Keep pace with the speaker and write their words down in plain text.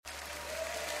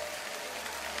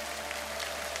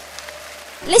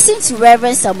Listen to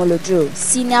Reverend Samuel Odro,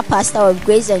 Senior Pastor of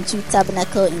Grace and Truth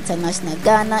Tabernacle International,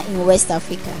 Ghana in West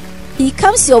Africa. He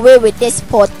comes your way with this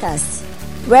podcast.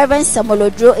 Reverend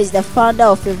Samuel Odro is the founder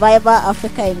of Revival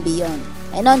Africa and Beyond,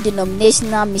 a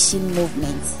non-denominational mission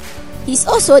movement. He's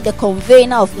also the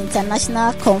convener of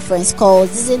international conference called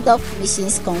Zinzendorf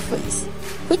Missions Conference,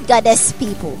 which gathers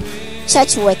people,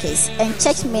 church workers, and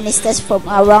church ministers from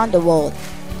around the world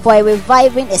for a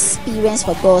reviving experience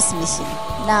for God's mission.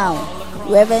 Now,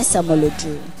 Reverend Samuel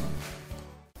Odro.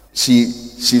 She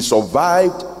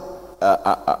survived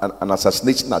an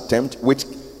assassination attempt which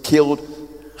killed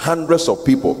hundreds of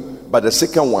people, but the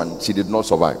second one she did not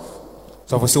survive.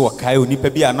 So for so kayo ni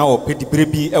pebi ana o pedi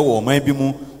brebi e wo man bi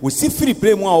mu wo si free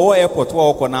play mu a wo airport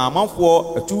wo ko na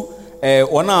amanfo atu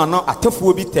ona no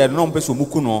atafuo bi tel no mpeso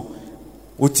muku no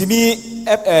otimi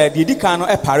de dika no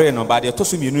e pare no ba de to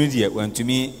so mienu de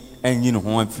wantumi anyi no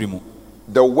ho amfiri mu.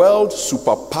 The world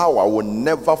superpower will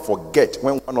never forget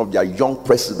when one of their young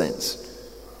presidents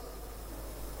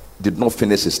did not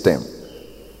finish his term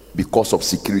because of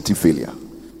security failure.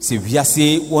 Se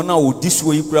wiase wona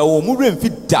odisuo yikura wo mu remfi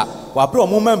da wa bro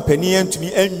mo mampani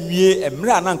antumi anwie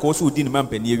emra na nka wo so odi ni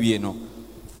mampani awie no.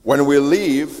 When we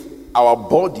leave our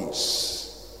bodies,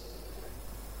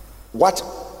 what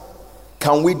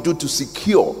can we do to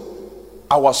secure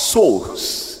our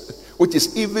souls, which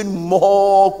is even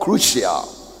more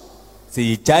crucial?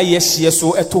 Se jaye hye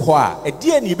so eto ho a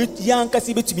ede ani be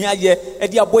yankase betumi aye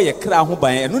ede aboye kra ho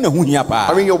ban eno na hu hia pa.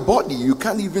 I mean, your body, you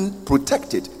can't even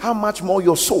protect it. How much more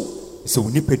your soul? So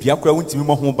nipadua kra wontimi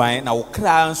mo ho ban na wo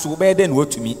kra nso be de na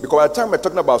watumi. Because by the time we're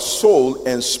talking about soul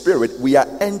and spirit, we are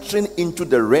entering into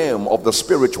the realm of the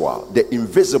spiritual, the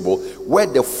invisible, where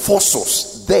the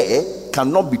forces there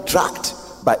cannot be tracked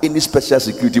by any special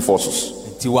security forces.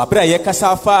 Ti wa bra ye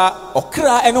kasafa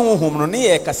okra ene honhom no ne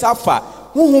ye kasafa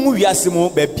honhom wiase mu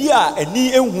ba bia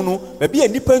ani ehunu ba bia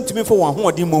nipa ntumi fo wan ho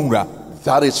odi monwura.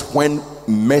 That is when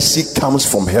mercy comes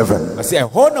from heaven. I say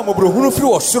ho na mobrohunu firi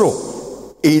osoro.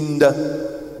 In the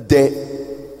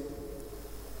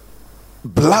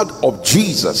blood of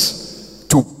Jesus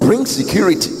to bring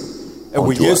security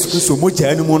unto us.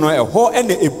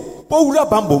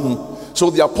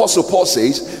 So the Apostle Paul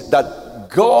says that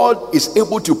God is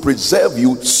able to preserve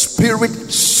you spirit,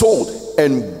 soul,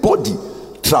 and body,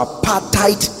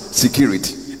 tripartite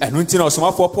security.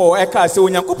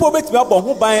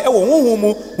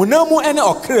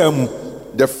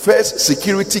 The first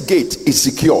security gate is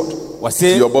secured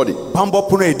to your body.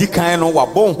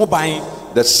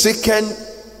 The second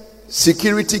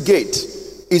security gate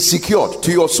is secured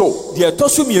to your soul.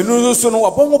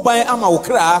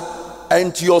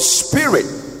 And to your spirit,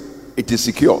 it is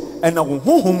secure.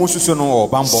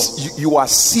 You are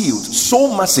sealed. So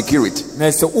much security.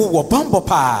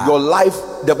 Your life,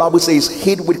 the Bible says,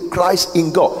 hid with Christ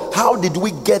in God. How did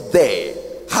we get there?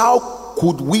 How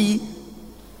could we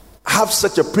have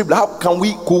such a privilege?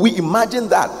 Could we imagine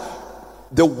that?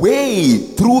 The way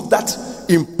through that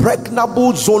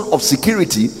impregnable zone of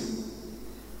security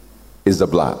is the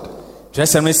blood.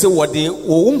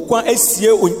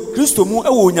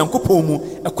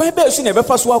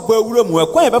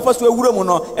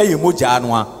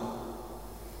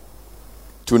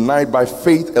 Tonight, by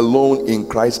faith alone in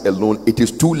Christ alone, it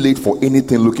is too late for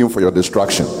anything looking for your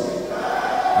destruction.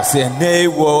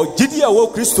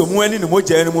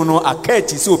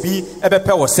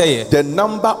 The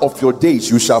number of your days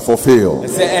you shall fulfill.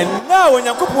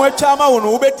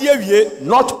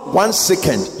 Not 1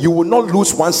 second. You will not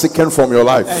lose 1 second from your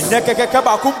life.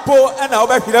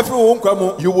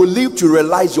 You will live to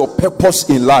realize your purpose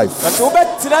in life.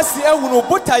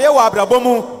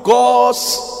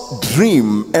 God's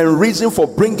dream and reason for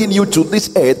bringing you to this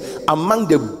earth among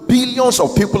the billions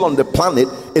of people on the planet,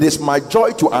 it is my joy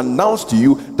to announce to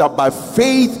you that by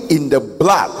faith in the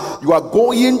blood, you are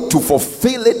going to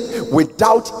fulfill it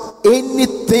without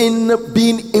anything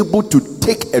being able to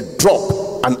take a drop,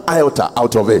 an iota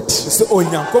out of it.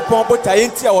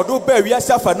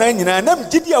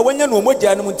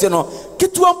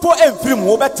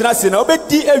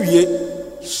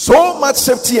 So much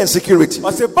safety and security. So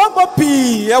much.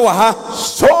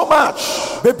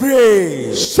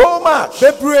 So much.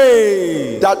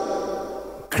 That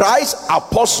Christ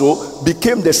apostle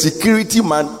became the security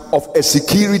man of a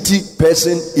security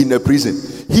person in a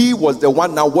prison. He was the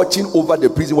one now watching over the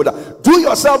prison. Do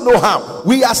yourself no harm.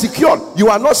 We are secured. You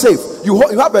are not safe. You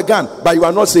have a gun, but you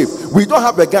are not safe. We don't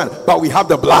have a gun, but we have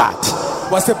the blood.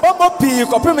 In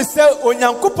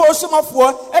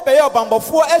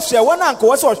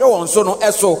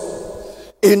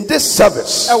this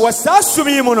service,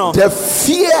 the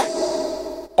fear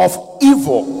of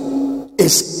evil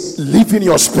is leaving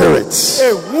your spirit.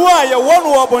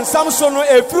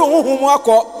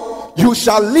 You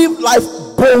shall live life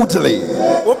boldly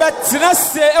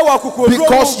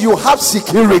because you have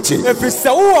security.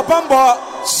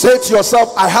 Say to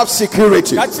yourself, I have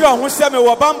security. You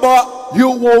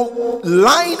will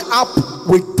line up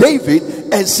with David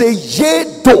and say, yea,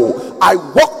 though I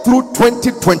walk through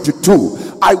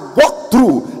 2022, I walk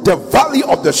through the valley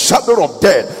of the shadow of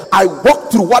death, I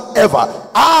walk through whatever,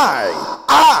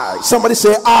 somebody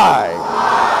say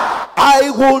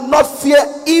I will not fear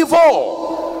evil.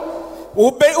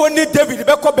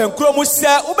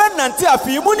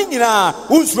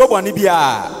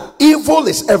 Evil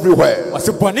is everywhere.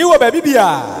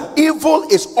 Evil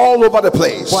is all over the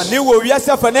place.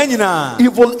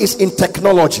 Evil is in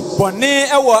technology.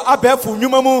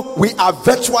 We are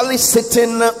virtually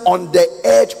sitting on the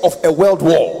edge of a world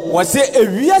war.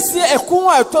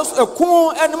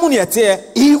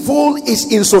 Evil is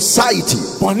in society.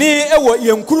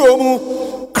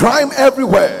 Crime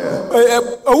everywhere.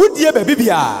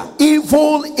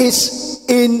 Evil is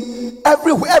in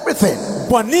everything.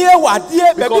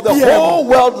 Because the whole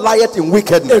world lieth in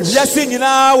wickedness.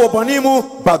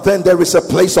 But then there is a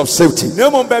place of safety.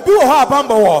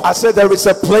 I said there is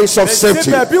a place of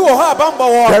safety.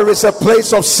 There is a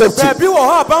place of safety.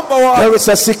 There is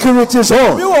a security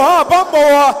zone.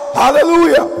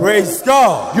 Hallelujah. Praise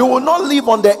God. You will not live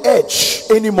on the edge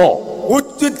anymore.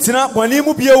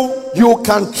 You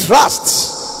can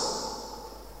trust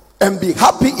and be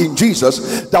happy in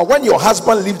Jesus that when your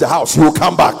husband leaves the house, he will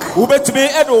come back. You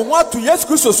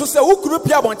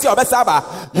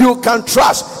can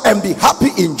trust and be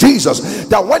happy in Jesus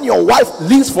that when your wife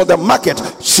leaves for the market,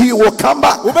 she will come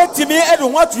back. Because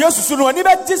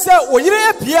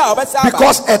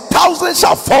 1,000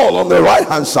 shall fall on the right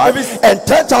hand side and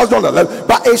 10,000 on the left,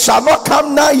 but it shall not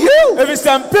come nigh you.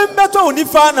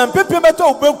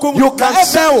 You can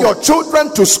send your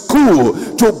children to school,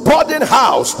 to boarding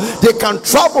house. They can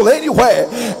travel anywhere,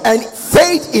 and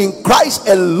faith in Christ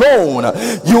alone,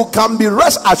 you can be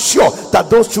rest assured that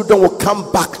those children will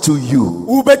come back to you.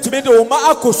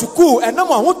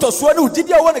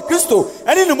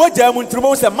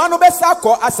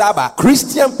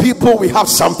 Christian people, we have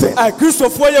something. I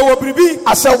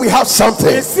said we have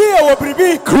something.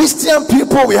 Christian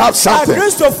people, we have something. You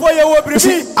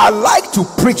see, I like to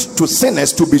preach to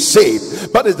sinners to be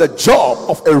saved, but it's the job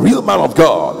of a real man of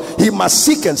God. He must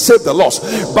seek and save the lost,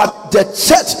 but the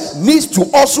church needs to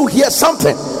also hear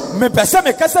something. For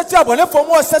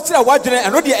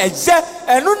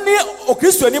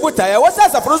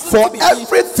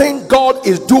everything God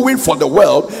is doing for the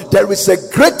world, there is a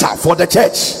greater for the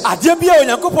church.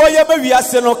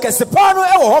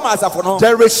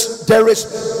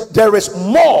 There is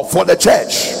more for the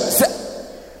church.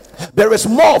 There is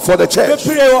more for the church.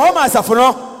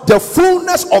 The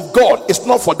fullness of God is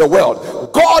not for the world.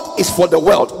 God is for the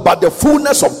world, but the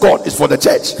fullness of God is for the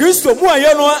church.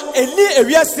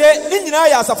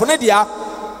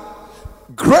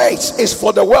 Grace is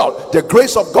for the world. The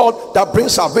grace of God that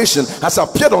brings salvation has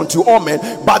appeared unto all men,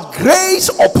 but grace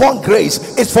upon grace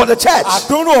is for the church.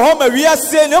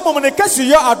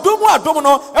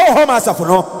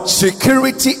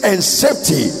 Security and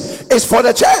safety is for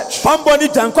the church.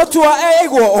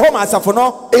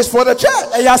 It's for the church.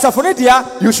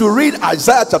 You should read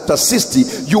Isaiah chapter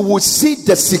 60. You will see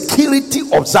the security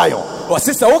of Zion.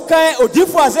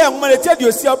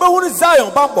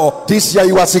 This year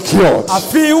you are secured. I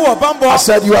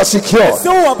said you are secured.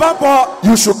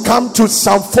 You should come to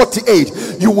Psalm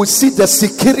 48. You will see the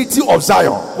security of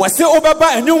Zion.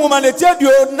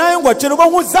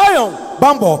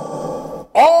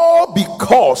 All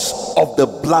because of the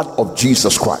blood of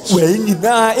Jesus Christ. I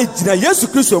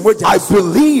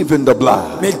believe in the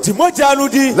blood.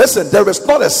 Listen, there is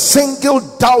not a single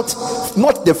doubt,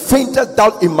 not the faintest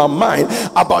doubt in my mind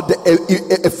about the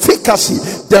efficacy,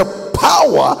 the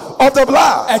power of the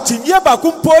blood.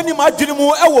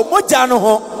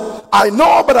 I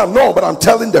know, but I'm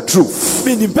telling the truth.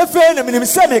 I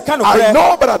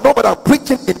know, but I'm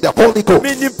preaching in the Holy Ghost.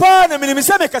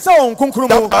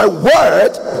 That my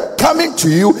word coming to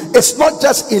you is not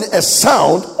just in a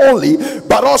sound only,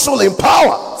 but also in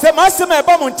power. And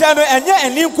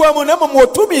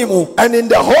in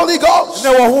the Holy Ghost,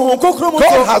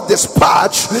 God has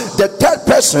dispatched the third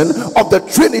person of the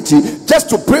Trinity just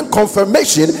to bring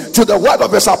confirmation to the word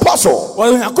of his apostle.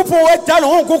 That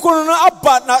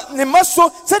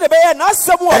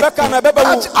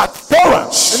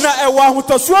assurance,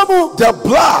 the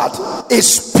blood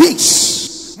is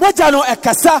peace.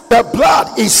 The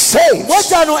blood is saves.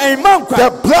 The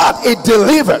blood, it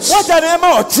delivers.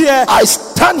 I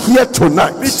stand here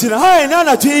tonight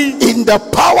in the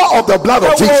power of the blood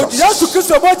of Jesus,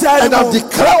 and I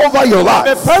declare over your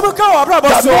life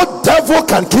that no devil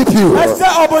can keep you,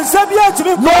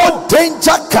 no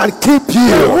danger can keep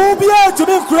you,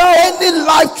 any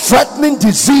life-threatening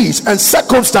disease and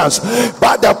circumstance,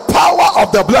 by the power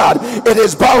of the blood, it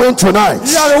is bowing tonight.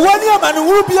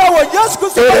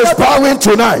 It is bowing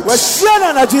tonight.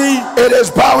 It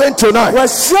is bowing tonight.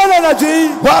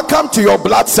 Welcome to your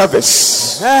blood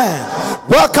service.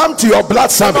 Welcome to your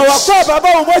blood service.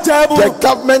 The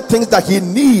government thinks that he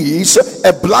needs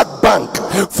a blood bank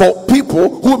for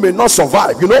people who may not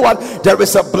survive. You know what? There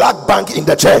is a blood bank in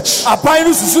the church.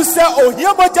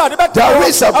 There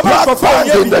is a blood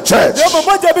bank in the church.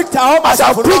 As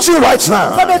I'm preaching right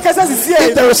now,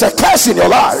 if there is a curse in your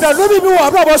life, as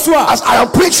I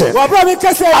am preaching,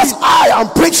 as I am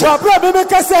preaching,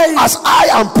 as I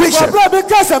am preaching,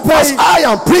 as I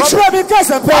am preaching,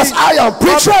 as I am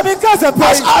preaching,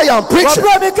 as I am preaching,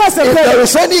 if there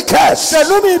is any curse,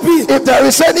 if there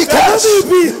is any curse,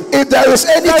 if there is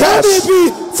any curse,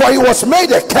 for he was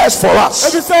made a curse for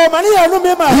us. He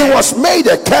was made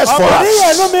a curse for us.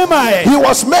 He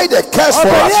was made a curse for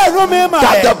us.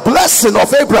 That the blessing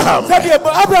of Abraham,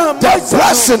 the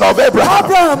blessing of Abraham,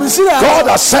 God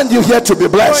has sent you here to be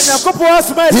blessed.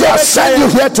 He has sent you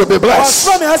here to be blessed.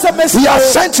 He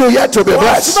has sent you here to be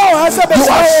blessed. You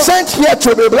are sent here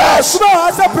to be blessed.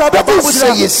 The Bible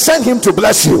says he sent him to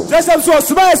bless you. He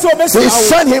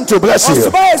sent him to bless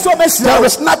you. There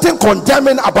is nothing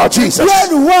condemning about Jesus.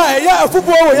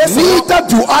 Neither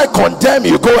do I condemn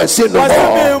you. Go and sin no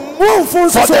more.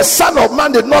 For the Son of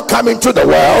Man did not come into the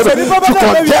world to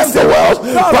condemn the world,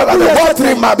 but that the whole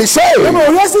thing might be saved.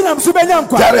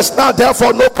 There is now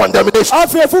therefore no condemnation to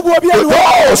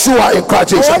those who are in Christ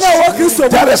Jesus.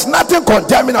 There is nothing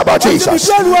condemning about Jesus.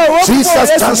 Jesus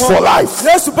stands for life.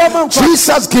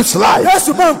 Jesus gives life,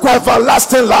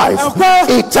 everlasting life,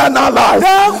 eternal life,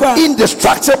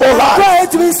 indestructible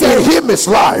life. In him is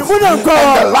life,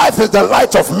 and the life is the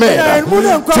light of men.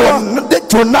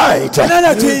 Tonight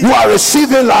you are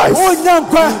receiving life.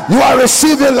 You are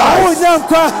receiving life.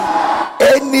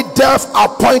 Any death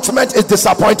appointment is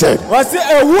disappointed. I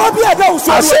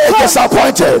say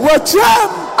disappointed.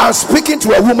 I'm speaking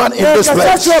to a woman in this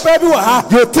place. You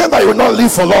think that you will not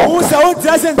live for long,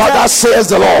 but that says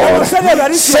the Lord.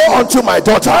 Say unto my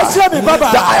daughter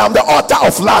that I am the author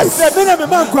of life.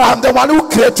 I'm the one who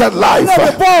created life.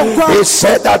 He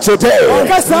said that today,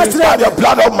 by the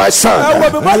blood of my son,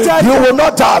 you will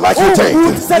not die like you think,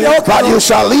 but you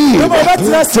shall live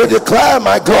to declare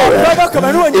my glory.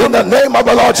 In the name of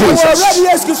the Lord Jesus.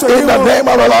 In the name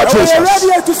of the Lord Jesus.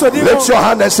 Lift your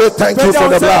hand and say thank you for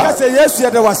the blood.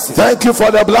 Thank you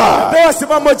for the blood.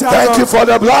 Thank you for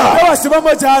the blood.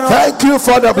 Thank you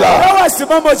for the blood.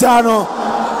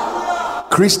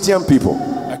 Christian people.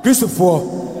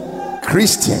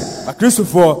 Christian.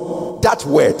 That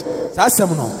word.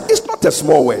 It's not a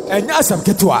small word.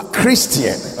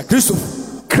 Christian.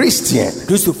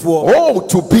 Oh,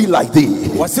 to be like thee.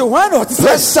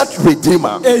 Blessed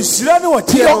Redeemer.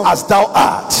 Pure as thou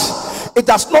art. It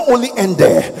does not only end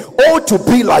there. Oh, to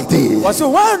be like thee.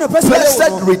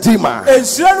 Blessed Redeemer.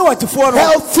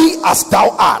 Healthy as thou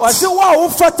art.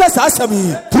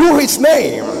 Through his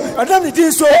name.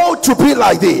 Oh, to be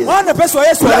like thee.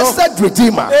 Blessed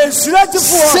Redeemer.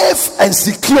 Safe and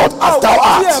secured as thou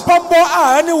art.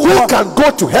 Who can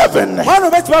go to heaven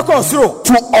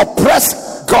to oppress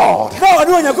God, to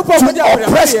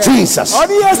oppress Jesus, to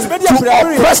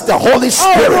oppress the Holy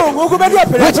Spirit?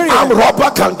 Which armed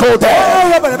robber can go there?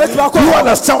 You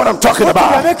understand what I'm talking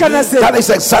about? That is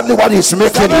exactly what he's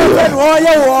making you.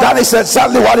 That is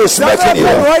exactly what he's making you.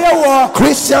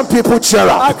 Christian people, cheer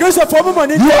up.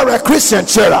 You are a Christian,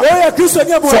 cheer up.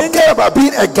 Forget about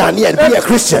being a Ghanaian, be a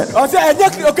Christian.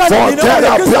 Forget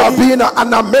about being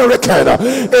an American.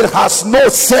 It has no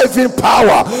saving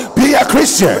power. Be a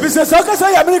Christian.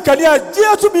 Forget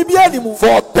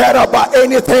about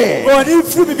anything.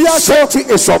 Safety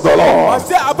is of the Lord.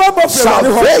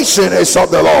 Salvation is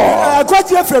of the Lord.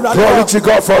 Glory to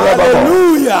God forever.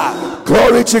 Hallelujah.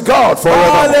 Glory to God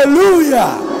forever.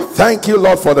 Hallelujah. Thank you,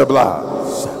 Lord, for the blood.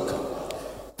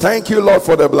 Thank you, Lord,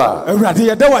 for the blood.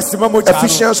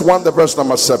 Ephesians 1, the verse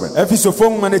number 7.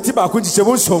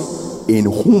 In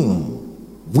whom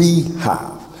we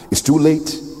have. It's too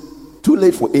late. Too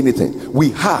late for anything. We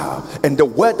have. And the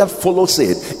word that follows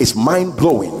it is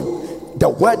mind-blowing. The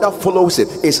word that follows it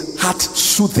is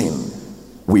heart-soothing.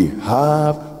 We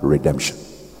have redemption.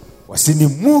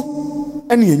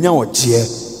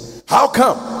 How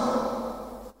come?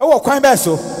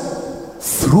 So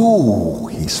through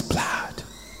his blood.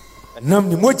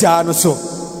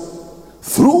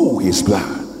 Through his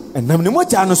blood.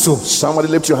 Somebody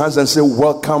lift your hands and say,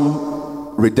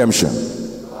 welcome redemption.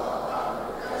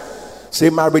 Say,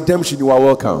 my redemption, you are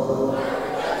welcome.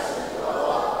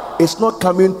 It's not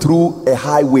coming through a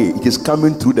highway, it is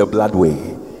coming through the blood way.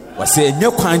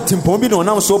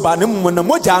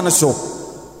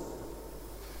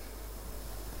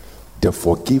 The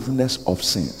forgiveness of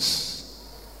sins.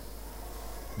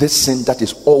 This sin that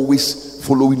is always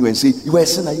following you and say, you are a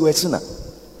sinner, you are a sinner.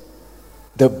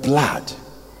 The blood,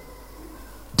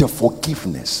 the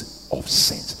forgiveness of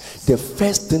sins. The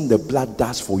first thing the blood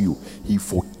does for you, he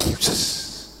forgives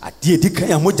us.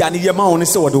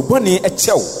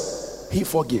 He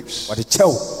forgives.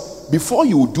 Before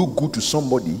you do good to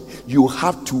somebody, you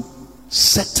have to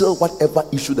settle whatever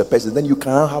issue the person, then you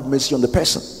cannot have mercy on the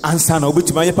person.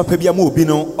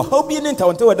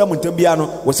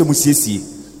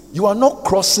 You are not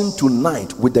crossing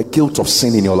tonight with the guilt of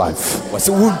sin in your life. I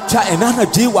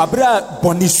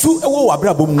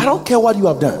don't care what you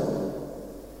have done.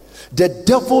 The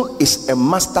devil is a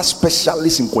master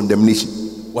specialist in condemnation.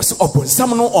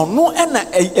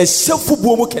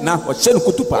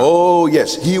 Oh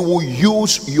yes, he will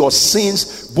use your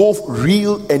sins, both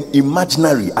real and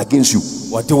imaginary, against you.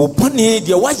 But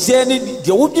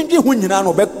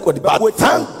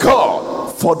thank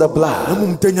God for the blood.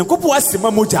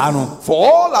 For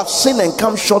all have sinned and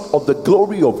come short of the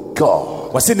glory of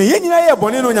God.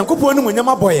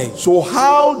 So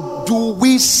how do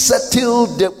we settle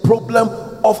the problem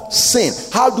of sin?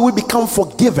 How do we become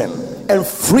forgiven and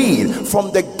freed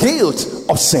from the guilt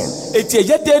of sin?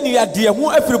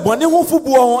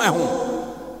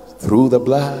 Through the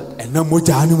blood.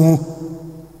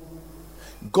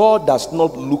 God does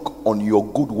not look on your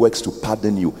good works to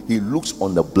pardon you. He looks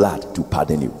on the blood to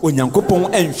pardon you.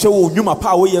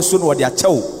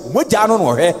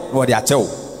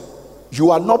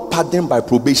 You are not pardoned by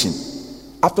probation.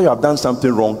 After you have done something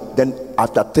wrong, then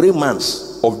after 3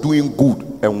 months of doing good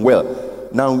and well,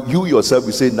 now you yourself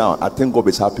will say, now I think God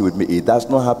is happy with me. It does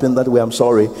not happen that way. I'm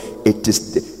sorry. It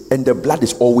is, and the blood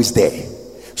is always there.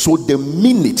 So the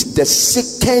minute, the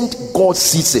second God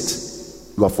sees it,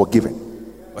 you are forgiven.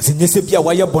 The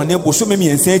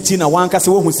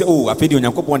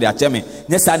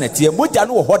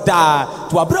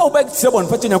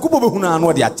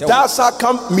That's how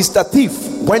come Mr. Thief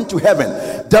went to heaven.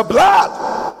 The blood.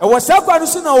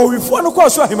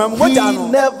 He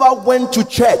never went to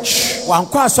church.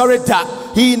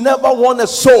 He never won a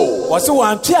soul.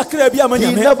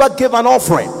 He never gave an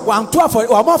offering.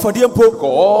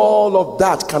 All of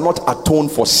that cannot atone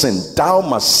for sin. Thou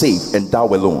must save, and thou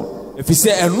alone.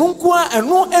 Thank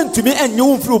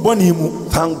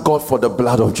God for the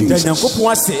blood of Jesus.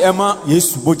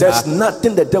 There's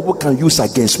nothing the devil can use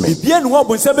against me.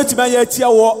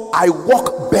 I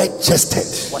walk bare-chested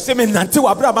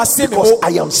because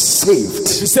I am saved.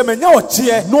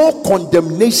 No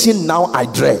condemnation now I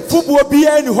dread.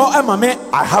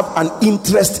 I have an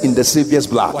interest in the Savior's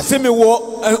blood. I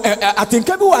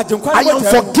am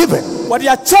forgiven,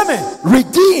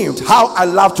 redeemed. How I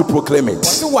love to proclaim it.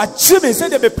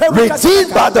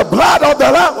 Redeemed by the blood of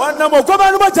the Lamb. I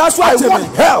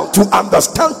want hell to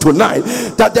understand tonight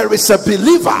that there is a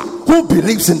believer who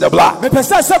believes in the blood.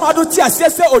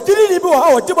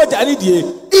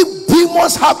 If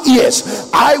demons have ears,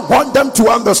 I want them to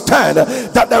understand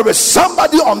that there is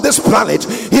somebody on this planet,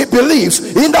 he believes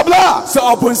in the blood.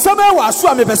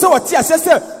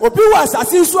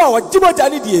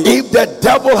 If the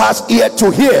devil has ear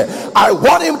to hear, I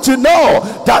want him to know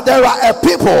that there are a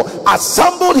people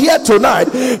assembled here tonight.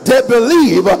 They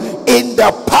believe in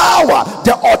the power,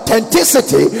 the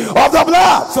authenticity of the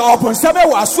blood.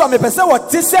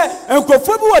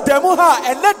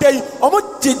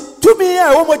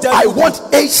 I want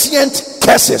ancient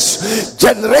curses,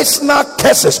 generational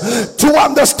curses, to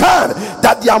understand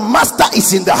that their master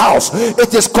is in the house.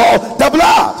 It is called the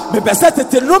blood.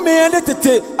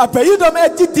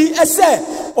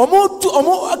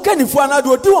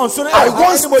 I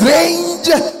want strange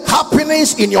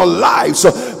happenings in your lives,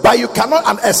 but you cannot.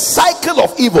 And a cycle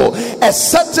of evil, a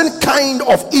certain kind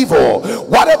of evil,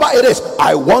 whatever it is,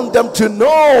 I want them to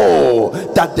know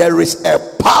that there is a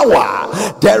power.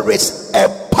 There is a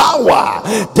power.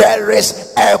 There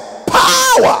is a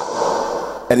power.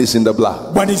 And it's in the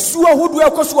blood.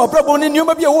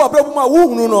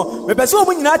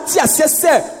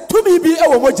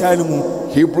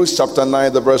 Hebrews chapter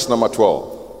 9, the verse number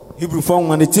 12.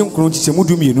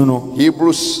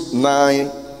 Hebrews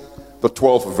 9, the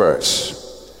 12th verse.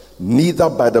 neither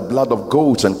by the blood of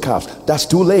goats and calves. That's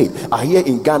too late. I hear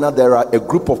in Ghana there are a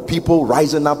group of people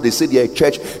rising up. They say they're a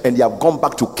church and they have gone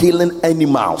back to killing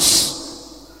animals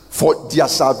for their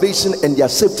salvation and their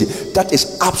safety. That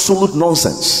is absolute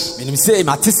nonsense.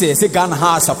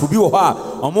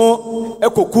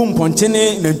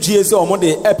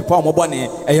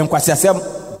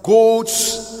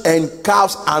 Goats and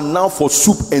calves are now for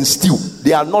soup and stew.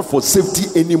 They are not for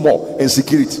safety anymore and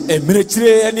security.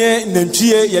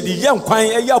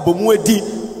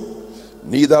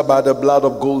 Neither by the blood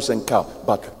of goats and calves,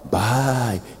 but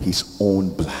by his own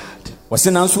blood.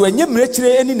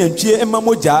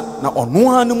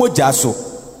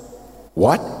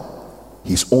 What?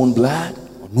 His own blood?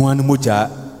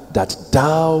 That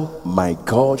thou, my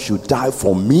God, should die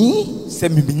for me?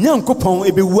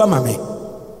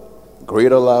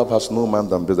 Greater love has no man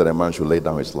than this, that a man should lay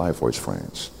down his life for his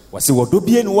friends. But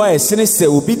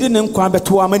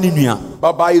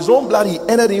by his own blood he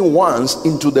entered in once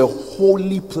into the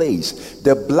holy place.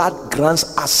 The blood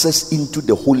grants access into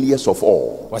the holiest of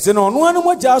all.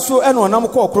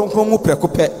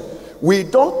 We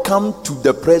don't come to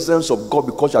the presence of God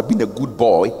because you have been a good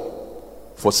boy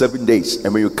for 7 days,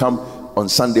 and when you come on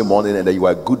Sunday morning and then you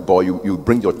are a good boy, you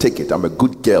bring your ticket. I'm a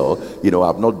good girl,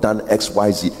 I've not done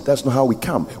XYZ. That's not how we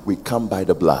come. We come by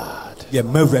the blood.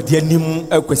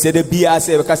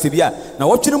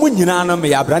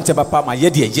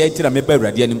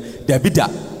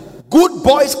 Good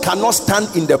boys cannot stand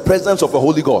in the presence of a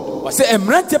holy God.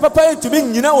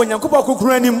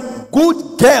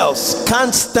 Good girls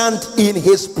can't stand in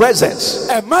his presence.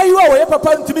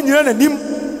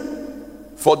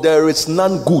 For there is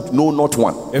none good, no, not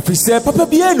one.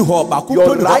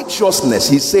 Your righteousness,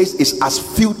 he says, is as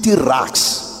filthy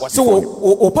rags. So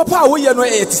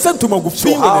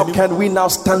how can we now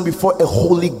stand before a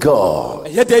holy God?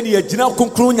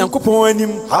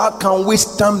 How can we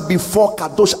stand before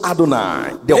Kadosh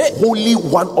Adonai, the Holy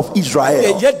One of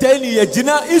Israel?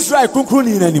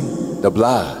 The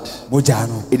blood.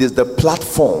 It is the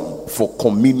platform for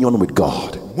communion with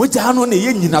God. It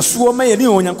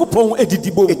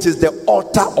is the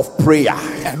altar of prayer.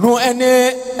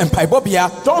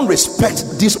 Don't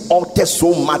respect this altar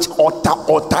so much.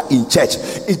 Altar in church.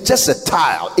 It's just a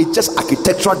tile. It's just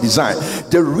architectural design.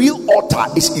 The real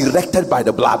altar is erected by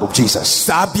the blood of Jesus.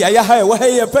 You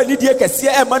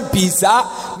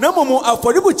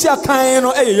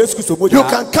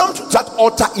can come to that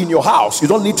altar in your house. You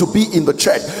don't need to be in the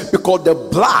church because the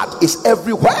blood is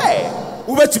everywhere.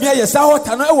 It's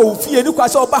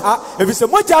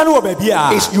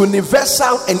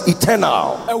universal and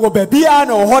eternal.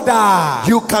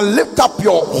 You can lift up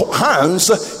your hands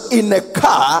in a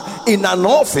car, in an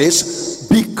office,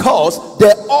 because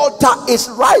the altar is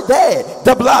right there.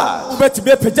 The blood.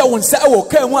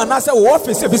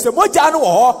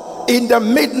 In the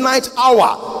midnight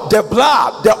hour, the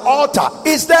blood, the altar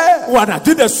is there.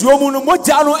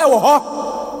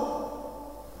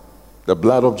 The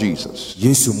blood of Jesus.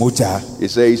 It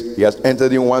says he has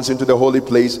entered in once into the holy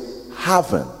place,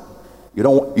 having, you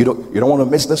don't want to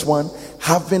miss this one,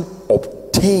 having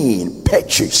obtained,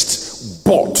 purchased,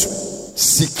 bought,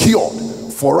 secured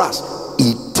for us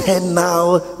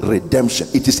eternal redemption.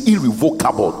 It is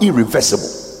irrevocable, irreversible.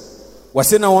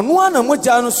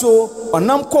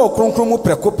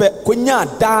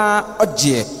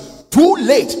 Too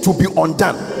late to be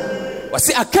undone.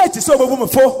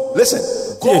 Listen,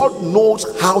 God knows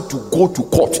how to go to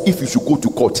court if you should go to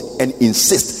court and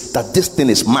insist that this thing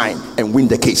is mine and win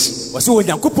the case. The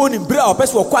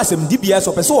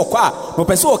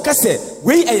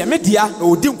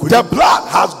blood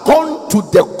has gone to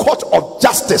the court of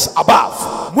justice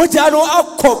above. Before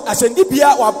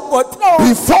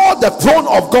the throne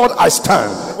of God I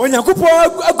stand.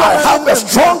 I have a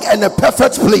strong and a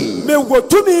perfect plea. A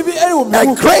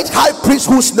great high priest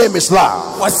whose name is love.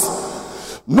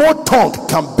 No tongue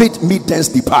can bid me thence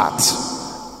depart.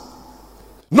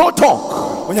 No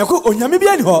tongue.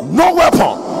 No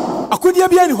weapon.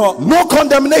 No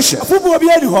condemnation.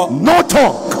 No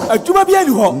tongue.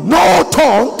 No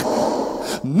tongue.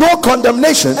 No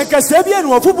condemnation.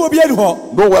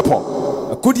 No weapon.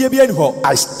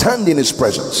 I stand in his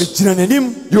presence.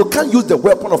 You can't use the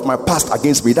weapon of my past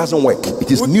against me. It doesn't work.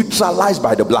 It is neutralized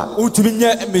by the blood.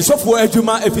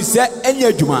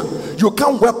 You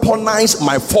can't weaponize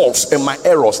my faults and my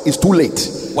errors. It's too late.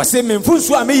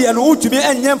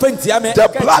 The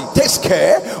blood takes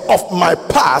care of my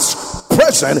past,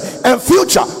 present, and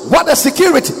future. What a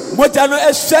security!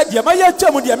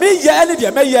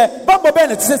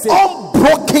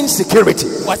 unbroken security.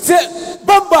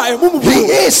 He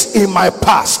is in my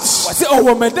past.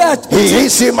 He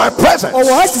is in my present.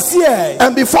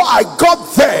 And before I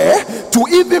got there to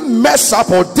even mess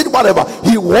up or did whatever,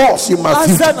 he was in my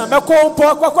future.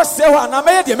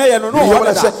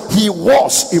 He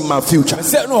was in my future.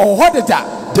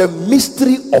 The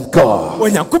mystery of God.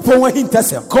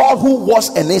 God who was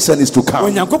and is and is to come.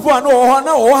 And the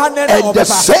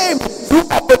same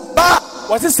of the blood.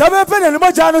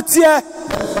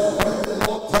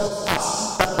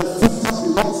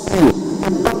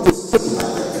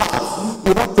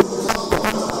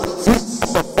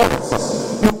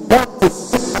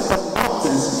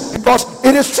 Because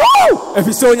it is true. I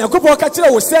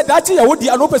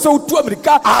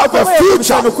have a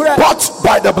future bought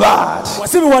by the blood.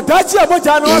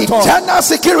 Eternal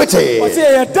security. I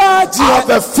have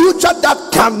a future that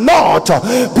cannot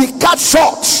be cut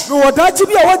short.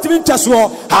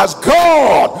 Has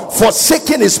God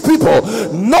forsaken his people?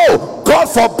 No. God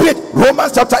forbid.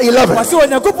 Romans chapter 11.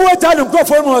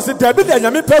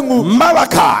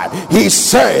 Malachi, he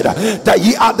said that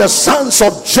ye are the sons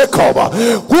of Jacob.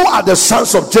 Who are the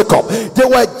sons of Jacob? They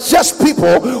were just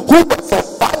people who were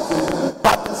survived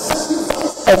by the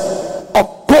of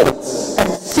goats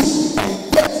and sheep.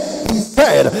 And yet he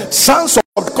said, sons of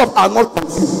Jacob are not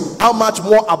consumed. How much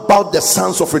more about the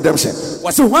sons of redemption?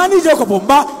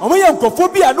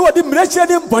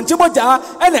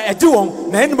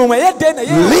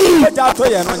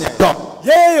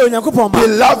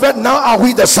 Beloved, now are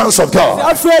we the sons of God?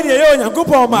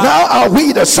 Now are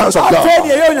we the sons of God?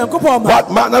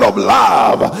 What manner of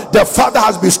love the Father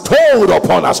has bestowed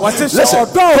upon us. Listen,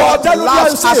 God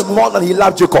loves us more than he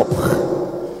loved Jacob.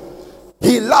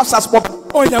 He loves us more.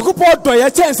 It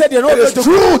is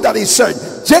true that he said,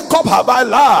 Jacob have I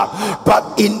loved,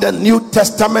 but in the New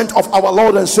Testament of our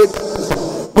Lord and Savior,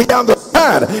 we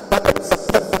understand that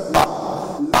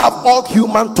love all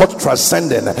human thought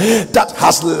transcending, that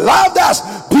has loved us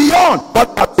beyond what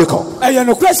Jacob.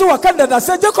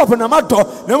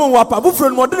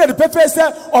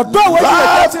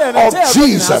 Love of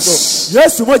Jesus.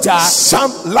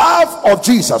 Some love of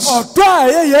Jesus.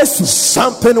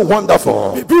 Something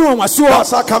wonderful.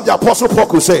 That's how come the Apostle Paul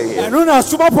could say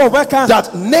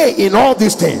that nay, in all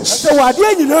these things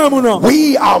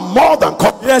we are more than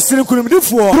conquerors through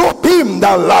him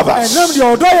that loves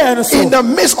us. In the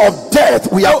midst of death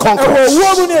we are conquerors.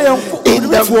 In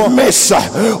the midst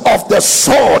of the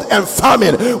sword and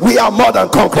famine we are more than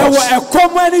conquerors.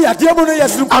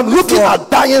 I'm looking at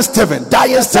dying Stephen.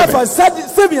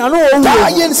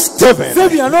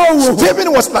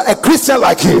 Stephen was like a Christian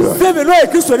like you. What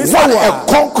a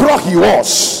conqueror he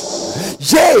was.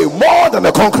 Yea, more than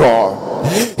a conqueror.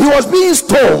 He was being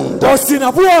stoned.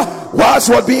 Whilst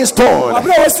he was being stoned,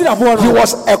 he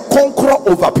was a conqueror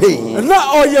over pain. He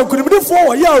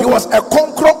was a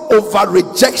conqueror over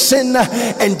rejection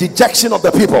and dejection of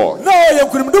the people.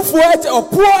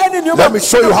 Let me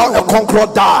show you how a conqueror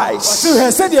dies.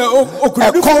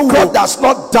 A conqueror does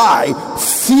not die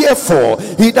fearful.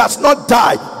 He does not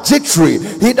die jittery.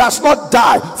 He does not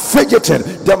die fidgeting.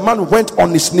 The man went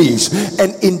on his knees,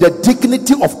 and in the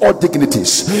dignity of all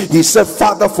dignities, he said,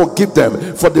 Father, forgive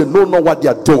them, for they know not what they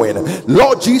are doing.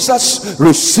 Lord Jesus,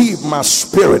 receive my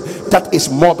spirit that is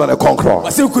more than a conqueror.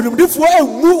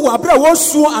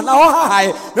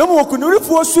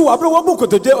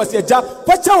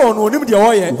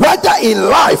 Whether in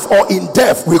life or in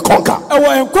death, we conquer.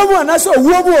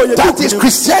 That is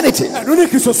Christianity, and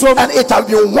it has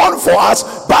been won for us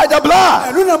by the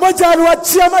blood.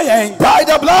 By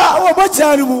the blood.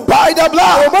 By the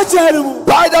blood.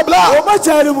 By the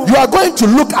blood. You are going to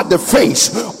look at the face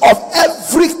of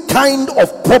every kind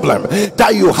of problem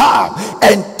that you have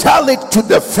and tell it to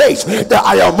the face that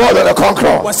I am more than a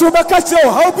conqueror.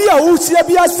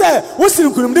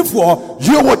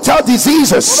 You will tell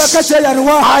diseases,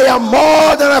 I am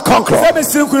more than a conqueror.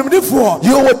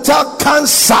 You will tell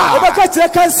cancer,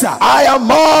 I am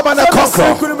more than a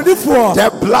conqueror. The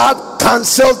blood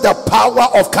cancels the power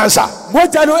of cancer. The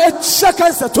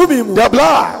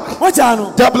blood.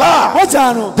 The blood.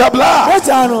 The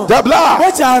blood. The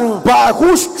blood. By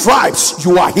whose stripes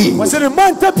you are healed. What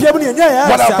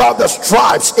about the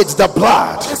stripes? It's the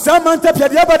blood. It's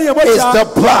the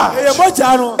blood.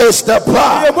 It's the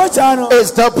blood.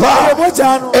 It's the blood.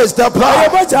 It's the blood.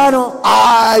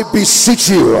 I beseech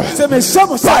you,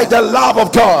 by the love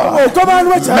of God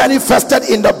manifested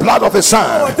in the blood of his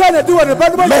Son,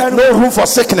 make no room for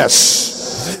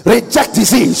sickness. Reject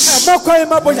disease.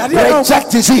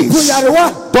 Reject disease.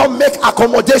 Don't make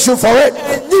accommodation for it.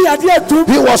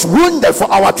 He was wounded for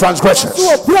our transgressions. He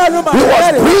was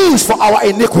bruised for our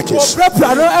iniquities.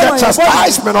 The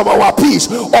chastisement of our peace,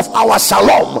 of our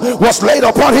shalom, was laid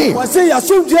upon him. And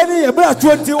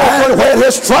with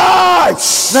his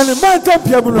stripes,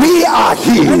 we are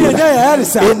healed.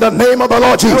 In the name of the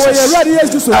Lord Jesus.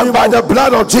 And by the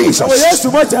blood of Jesus,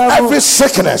 every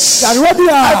sickness,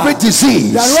 every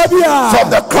disease, from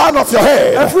the crown of your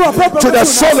head to the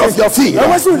sole of your feet,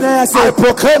 I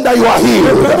proclaim that you are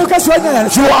healed. You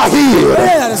are healed.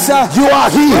 You are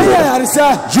healed.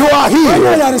 You are healed.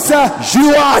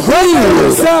 You are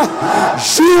healed.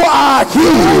 You are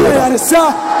healed.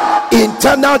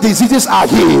 Internal diseases are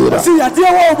healed.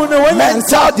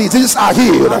 Mental diseases are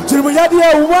healed.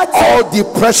 All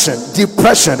depression,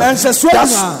 that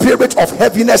spirit of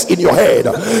heaviness in your head,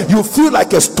 you feel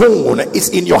like a stone is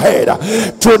in your head.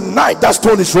 Tonight, that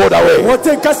stone is rolled away.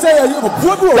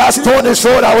 That stone is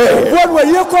rolled away.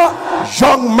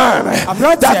 Young man,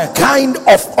 that kind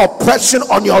of oppression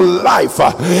on your life,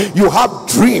 you have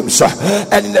dreams,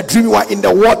 and in the dream you are in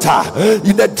the water.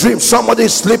 In the dream, somebody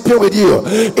is sleeping with you.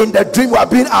 In the dream you are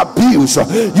being abused.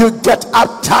 You get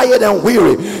up tired and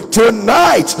weary.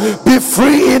 Tonight, be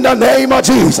free in the name of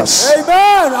Jesus.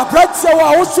 Amen.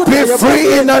 Be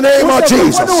free in the name of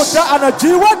Jesus. And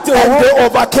they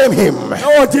overcame him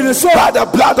by the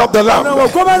blood of the Lamb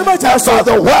and by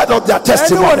the word of their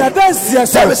testimony.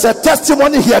 There is a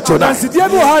testimony here tonight. It's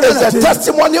a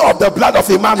testimony of the blood of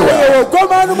Emmanuel.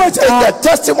 It's the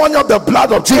testimony of the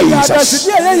blood of Jesus.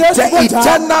 The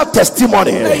eternal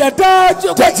testimony.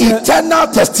 The eternal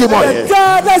testimony.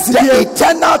 The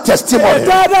eternal testimony.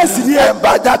 And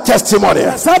by that testimony,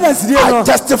 I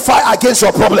testify against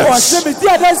your problems.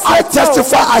 I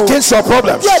testify against your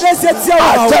problems.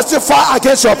 I testify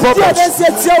against your problems.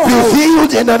 Be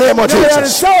healed in the name of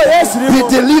Jesus. Be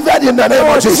delivered in the name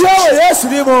of Jesus.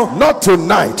 Not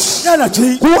tonight.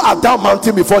 Who art thou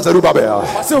mountain before Zerubbabel?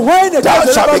 Thou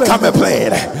shalt become a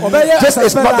plain. This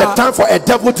is not the time for a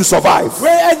devil to survive. For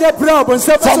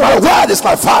my word is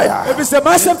like fire.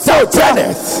 Thou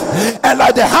burneth, and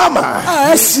like the hammer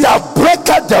that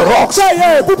breaketh the rocks.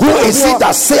 Who is he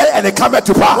that said and it cometh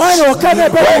to pass? When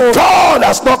God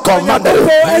has not commanded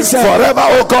it, forever,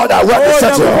 O God, I will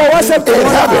set you in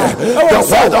heaven. The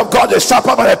word of God is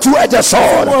sharper than a two-edged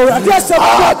sword.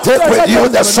 I take with you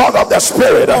the sword of the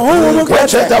Spirit,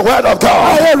 which is the word of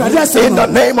God. In the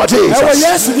name of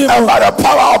Jesus, and by the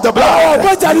power of the blood,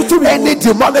 any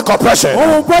demonic oppression,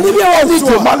 any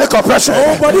demonic oppression,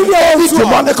 any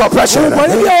demonic oppression,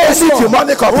 any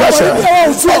demonic oppression,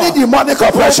 any demonic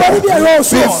oppression, be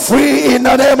free in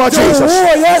the name of Jesus.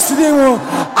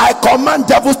 I command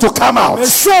devils to come out.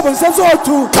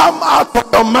 Come out from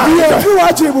your mind.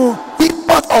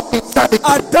 Of insanity.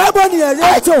 I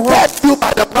get you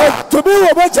by the blood.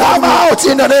 Come out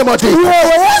in the name of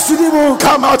Jesus.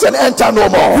 Come out and enter no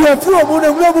more.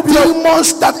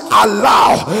 Demons that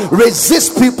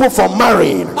resist people from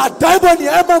marrying, I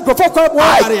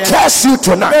curse you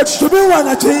tonight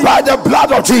by the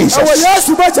blood of Jesus.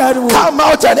 Come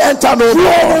out and enter no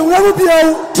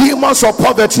more. Demons of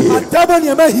poverty,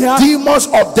 demons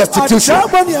of destitution.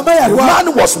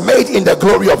 Man was made in the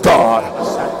glory of God.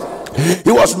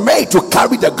 He was made to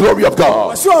carry the glory of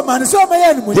God. He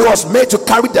was made to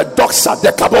carry the doxa,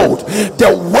 the kabod,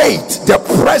 the weight, the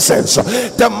presence,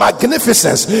 the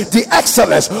magnificence, the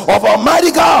excellence of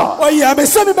Almighty God. I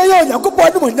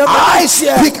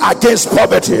speak against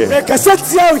poverty by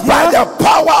the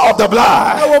power of the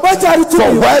blood.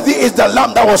 For worthy is the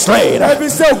lamb that was slain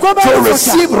to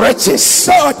receive riches.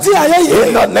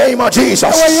 In the name of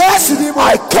Jesus,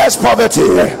 I curse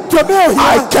poverty.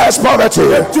 I curse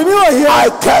poverty. I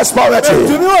curse poverty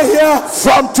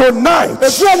from tonight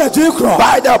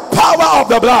by the power of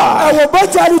the blood,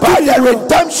 by the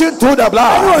redemption through the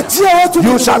blood.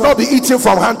 You shall not be eating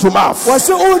from hand to mouth.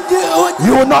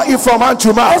 You will not eat from hand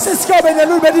to mouth.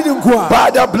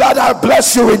 By the blood, I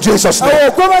bless you in Jesus' name. I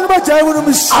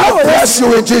bless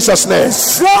you in Jesus' name.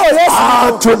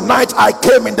 Tonight I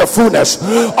came in the fullness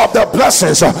of the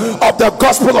blessings of the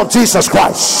gospel of Jesus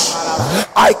Christ.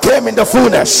 I came in the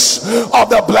fullness of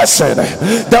the blessing.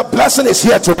 The blessing is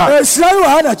here tonight.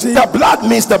 The blood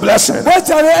means the blessing.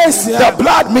 The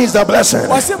blood means the blessing.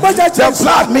 The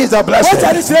blood means the blessing.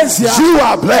 You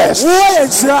are blessed.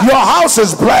 Your house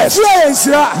is blessed.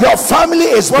 Your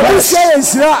family is blessed.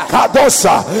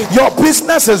 Kadosa, your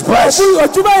business is blessed.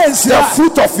 The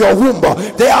fruit of your womb,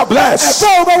 they are blessed.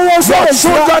 Your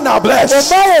children are blessed.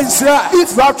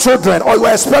 If you have children or you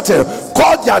are expecting,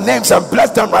 call their names and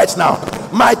bless them right now.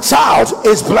 My child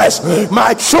is blessed.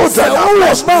 My children are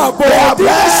blessed. They are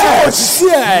blessed.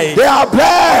 They are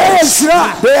blessed.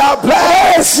 They are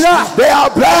blessed. They are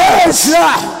blessed.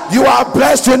 You are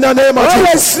blessed in the name of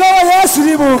Jesus.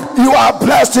 You are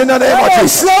blessed in the name of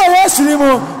Jesus.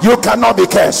 You cannot be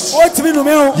cursed.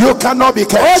 You cannot be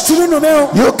cursed.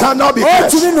 You cannot be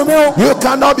cursed. You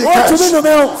cannot be cursed.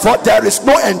 For there is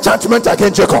no enchantment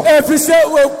against Jacob. Neither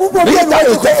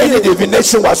is there any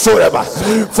divination whatsoever.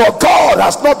 For God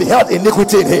has not beheld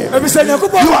iniquity in him. You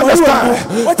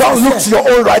understand? Don't look to your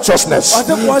own righteousness.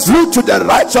 Look to the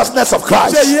righteousness of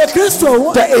Christ.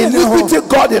 The iniquity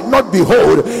God did not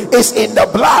behold is in the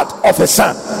blood of his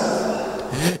son.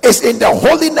 It's in the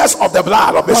holiness of the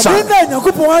blood of his son. And by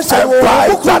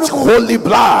that holy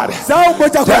blood,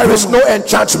 there is no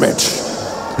enchantment.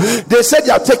 They said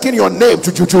they are taking your name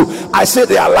to juju. I say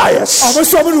they are liars.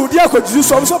 Somebody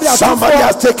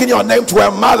has taken your name to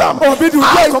a madam. I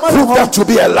prove them to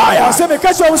be a liar.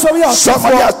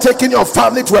 Somebody has taken your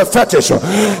family to a fetish.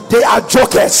 They are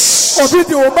jokers.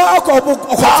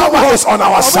 Power is on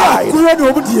our side.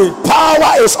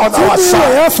 Power is on our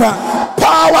side.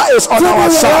 Power is on our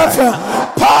side.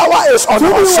 Power is on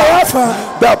our side.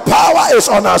 The power is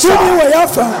on our side.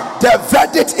 The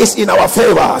verdict is in our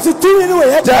favor.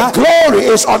 The glory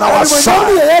is on our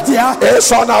side.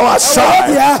 It's on our side.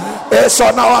 It's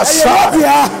on our side.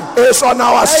 It's on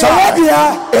our side.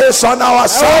 It's on our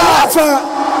side.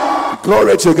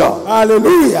 Glory to God.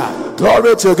 Hallelujah.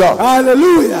 Glory to God.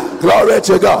 Hallelujah. Glory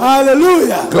to God.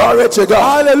 Hallelujah. Glory to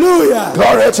God. Hallelujah.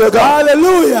 Glory to God.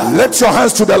 Hallelujah. Lift your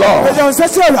hands to the Lord.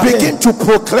 Begin to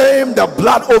proclaim the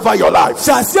blood over your life.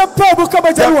 The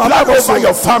blood over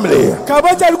your family.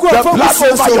 The blood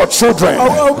over your children.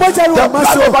 The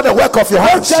blood over the work of your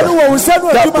hands.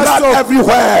 The blood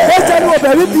everywhere.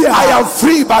 I am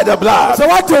free by the blood.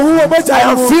 I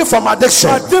am free from addiction.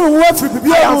 I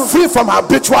am free from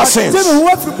habitual sins.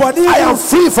 I am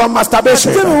free from masturbation.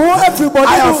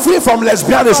 I am free from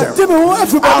lesbianism.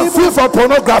 I am free from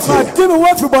pornography. I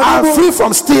am free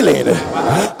from stealing.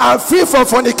 I am free from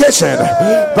fornication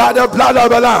by the blood of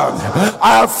the Lamb.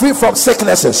 I am free from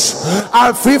sicknesses. I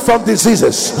am free from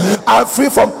diseases. I am free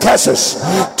from curses.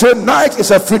 Tonight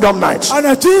is a freedom night.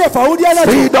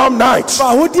 Freedom night.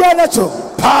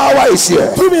 Power is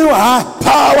here.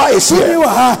 Power is here.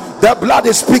 The blood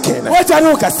is speaking.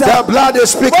 The blood is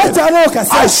speaking.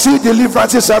 I see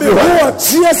deliverances everywhere.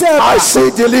 I see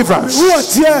deliverance.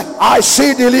 I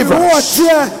see deliverance.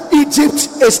 Egypt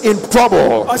is in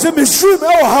trouble.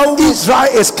 Israel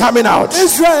is coming out.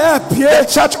 The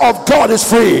church of God is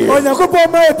free.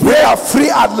 We are free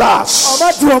at last.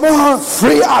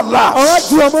 Free at last.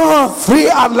 Free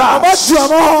at last.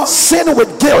 Sin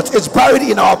with guilt is buried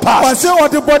in our past.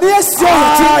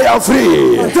 I am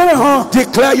free.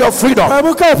 Declare your freedom.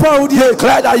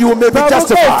 Declare that you may be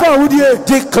justified.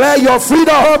 Declare your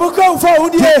freedom.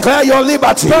 Declare your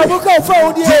liberty.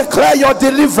 Declare your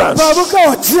deliverance.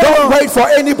 Don't wait for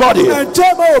anybody.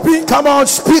 Come on,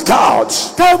 speak out.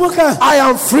 I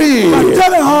am free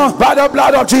by the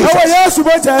blood of Jesus.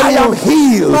 I am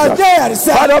healed by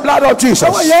the blood of Jesus.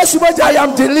 I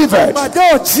am delivered by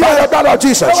the blood of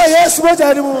Jesus.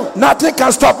 Nothing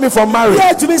can stop me from marrying.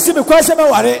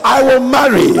 I will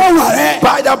marry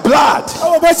by the blood.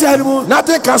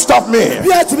 Nothing can stop me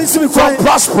from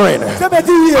prospering.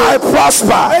 I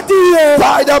prosper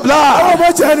by the blood.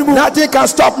 Nothing can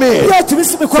stop me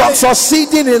from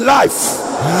succeeding in life.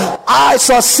 I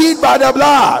succeed by the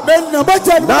blood.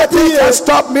 Nothing can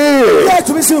stop me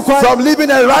from living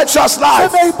a righteous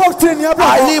life.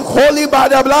 I live holy by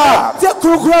the blood.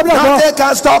 Nothing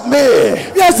can stop me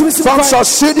from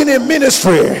succeeding in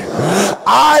ministry.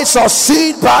 I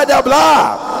succeed by the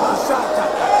blood.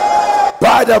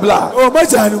 By the blood.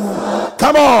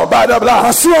 Come on, by the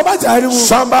blood.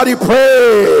 Somebody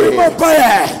pray.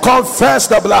 Confess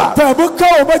the blood.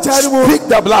 Speak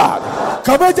the blood.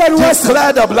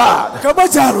 Declare the blood.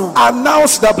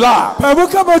 Announce the blood.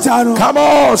 Come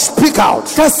on, speak out.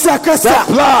 The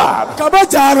blood.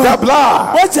 The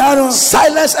blood.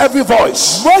 Silence every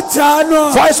voice.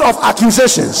 Voice of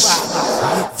accusations.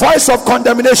 Voice of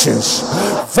condemnations.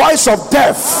 Voice of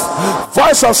death.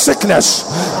 Voice of sickness.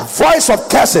 Voice of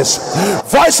curses.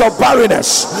 Voice of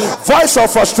barrenness. Voice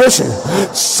of frustration.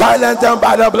 Silence them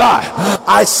by the blood.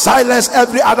 I silence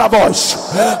every other voice.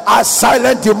 I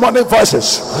silence demonic voices.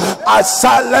 I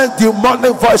silence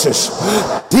demonic voices.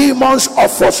 Demons of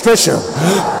frustration.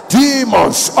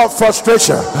 Demons of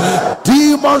frustration.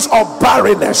 Demons of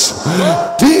barrenness.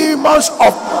 Demons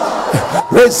of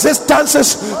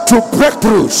resistances to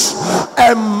breakthroughs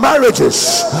and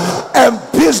marriages and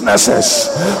businesses,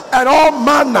 and all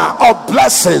manner of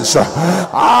blessings.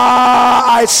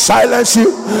 I silence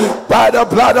you by the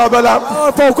blood of the Lamb.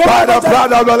 By the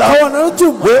blood of the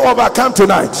Lamb. We overcome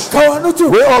tonight.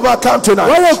 We overcome tonight.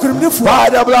 By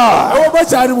the blood.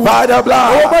 By the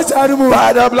blood.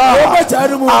 By the blood.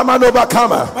 I'm an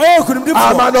overcomer.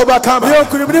 I'm an overcomer.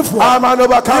 I'm an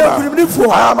overcomer.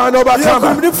 I'm an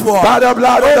overcomer. By the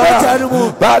blood of the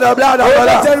Lamb. By the blood of the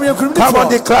Lamb. Come on,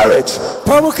 declare it.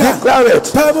 Declare it.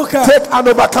 Take an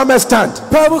overcomer stand.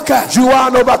 You are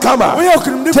an overcomer.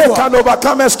 Take an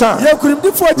overcomer stand.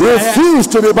 Refuse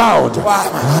to be bound.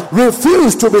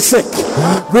 Refuse to be sick.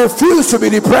 Refuse to be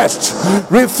depressed.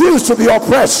 Refuse to be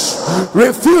oppressed.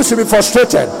 Refuse to be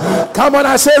frustrated. Come on,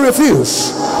 I say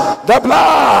refuse. The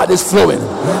blood is flowing.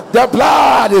 The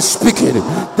blood is speaking.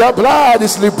 The blood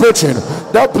is liberating.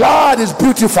 The blood is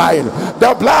beautifying.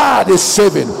 The blood is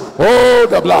saving. Oh,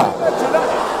 the blood.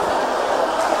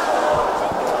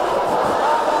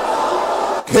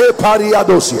 Ke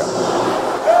pariadosia.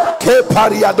 Ke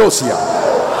pariadosia.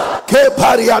 Ke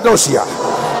pariadosia.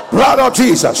 Blood of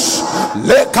Jesus.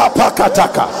 Leka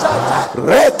pakataka.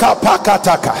 Reka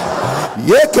pakataka.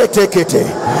 Yeketekete.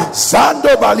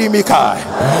 Zando balimika.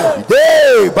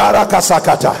 De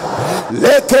barakasakata.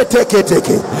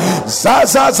 Leketeketeke.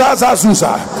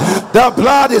 Zazazazazuza. The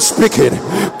blood is speaking.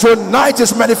 Tonight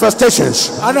is manifestations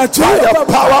by the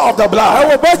power of the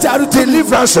blood.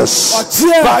 Deliverances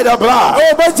by the blood.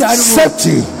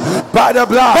 Safety by the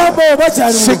blood.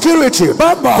 Security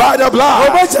by the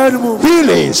blood.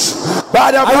 Healings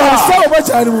by the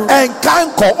blood. And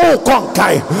kanko o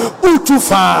konkai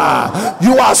utufa.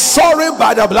 You are soaring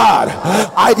by the blood.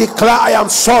 I declare I am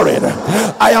soaring.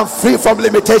 I am free from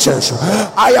limitations.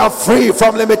 I am free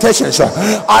from limitations.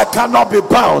 I cannot be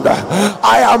bound.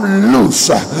 I am loose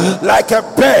like a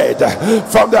bird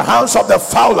from the hands of the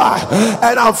fowler,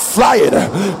 and I'm flying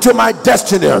to my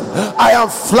destiny. I am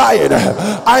flying.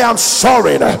 I am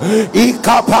soaring.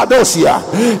 Ikapadosia.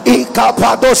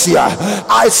 Ikapadosia.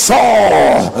 I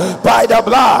soar by the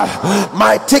blood.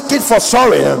 My ticket for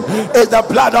soaring is the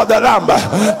blood of the Lamb.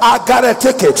 I got a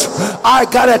ticket. I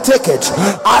got a ticket.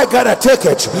 I got a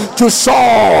ticket to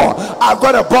soar. I've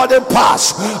got a boarding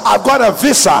pass. I've got a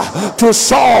visa to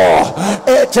soar.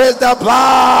 It is the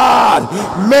blood.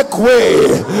 Make way.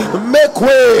 Make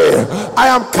way. I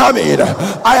am coming.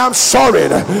 I am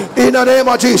soaring in the name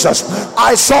of Jesus.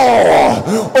 I soar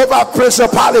over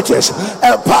principalities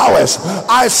and powers.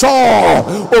 I soar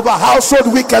over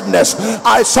household wickedness.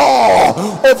 I soar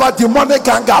over demonic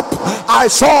gang up. I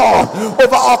soar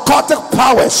over occultic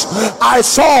powers. I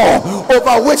soar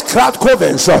over witchcraft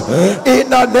covens. In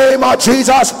the name of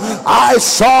Jesus, I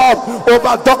soar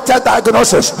over doctor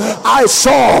diagnosis. I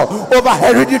soar over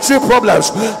hereditary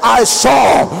problems. I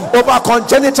soar over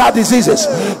congenital diseases.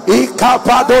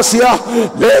 Ikapadosia,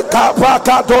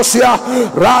 lekapakadosia,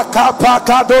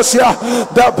 rakapakadosia.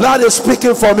 The blood is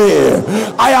speaking for me.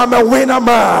 I am a winner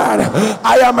man.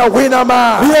 I am a winner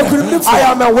man. I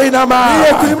am a winner man.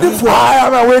 I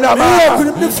am a winner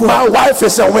man. My wife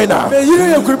is a winner.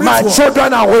 My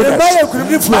children are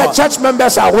winners. My church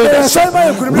members are winners.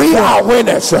 We are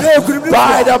winners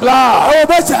by the blood.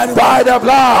 By the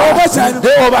blood.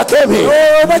 They overcame him.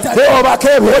 They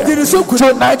overcame him.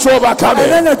 Tonight you overcome him.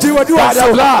 By the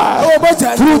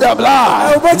blood. Through the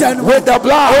blood. With the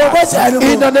blood.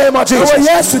 In the name of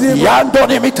Jesus.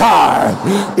 Yandoni mitai.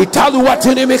 Italu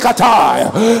watini mikatai.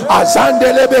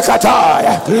 Azandele bekatai.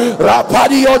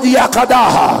 Rapadio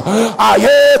diakadaha.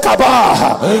 Aye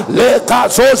kabaha. Leka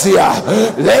zozia.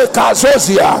 Leka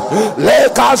zozia.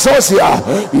 Leka zozia.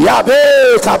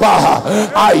 Yabe kabaha.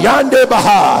 Ayande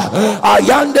baha.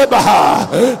 Ayande baha.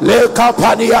 Leka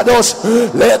paniados.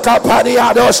 Leka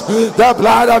paniados. The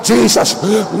blood of Jesus.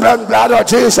 The blood of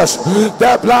Jesus.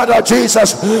 The blood of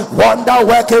Jesus. Wonder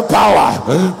working power.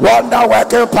 Wonder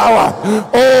working power.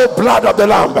 Oh, blood of the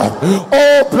Lamb.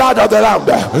 Oh, blood of the Lamb.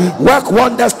 Work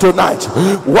wonders tonight.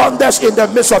 Wonders in the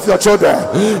midst of your children.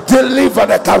 Deliver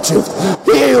the captive.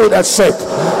 Heal the sick.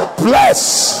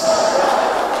 Bless.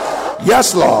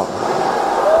 Yes, Lord.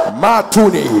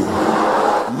 Matuni.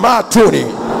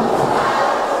 Matuni.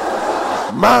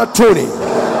 Matuni.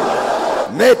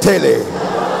 Netele.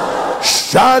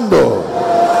 Shando.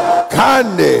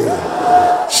 Kande.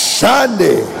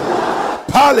 Shande.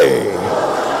 Pale.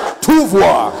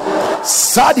 Tuvwa.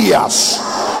 Sadias.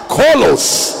 Kolos.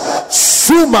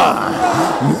 Suma.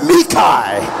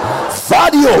 Mikai.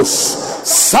 Vadios.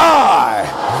 Sai.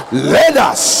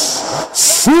 Ledas.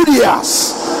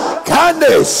 Sudias.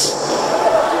 Candace.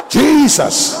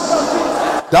 Jesus,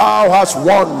 thou hast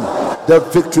won the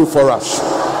victory for us.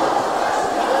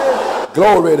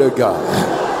 Glory to God.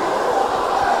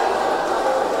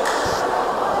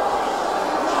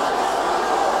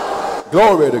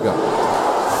 Glory to God.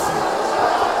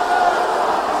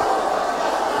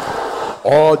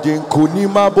 Odin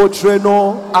kunima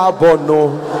botreno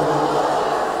abono.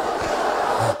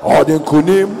 Odin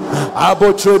kunim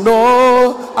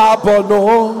abotreno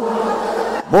abono.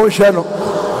 Monsheno.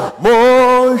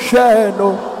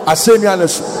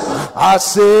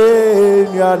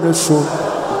 Asenianeso.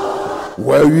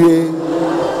 Where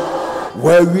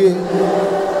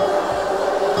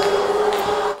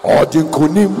Odin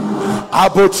kunim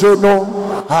abotreno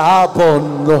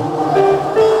abono.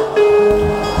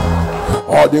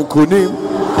 Odin kunim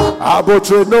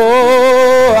abotreno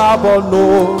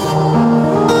abono.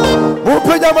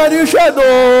 Mupenya manisheno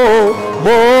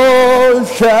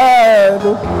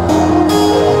mosheno.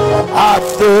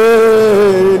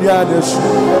 Asenianeso.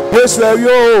 Yes,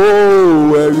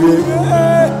 where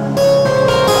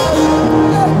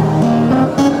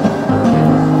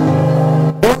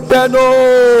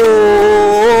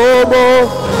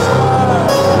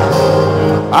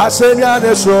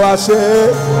Asenianeso ase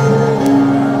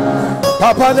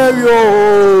Papa Nevio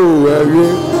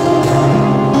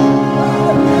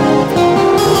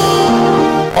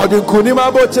Odin kunim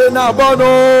abote na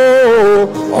bono.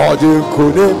 Odin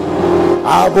kunim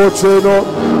abote no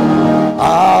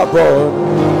abon.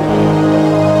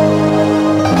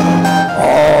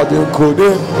 Odin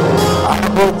kunim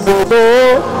abote no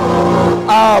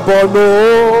abono.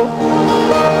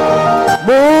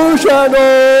 Mushano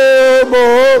mo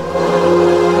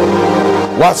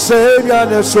wasenya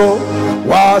neso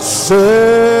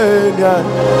wasenya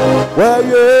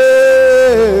weye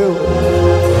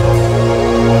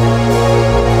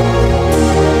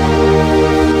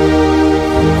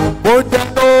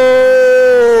Mushano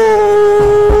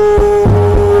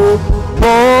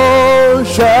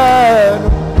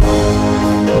moshano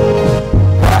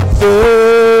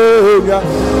wasenya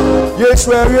yes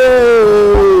weye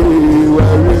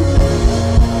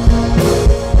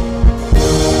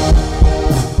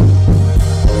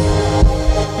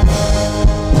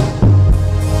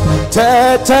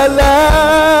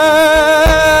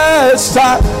Tetelesta,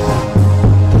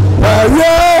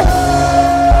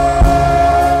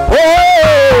 oh,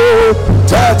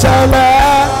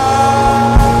 Tetelesta,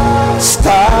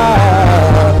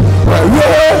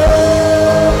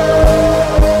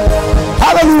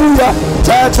 hallelujah,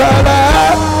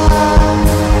 Tetelesta,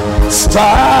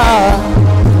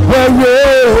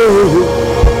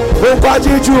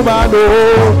 Okwaji Jumano,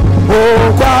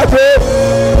 Okwaji.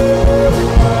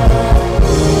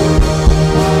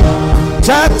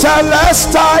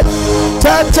 Tetelestai,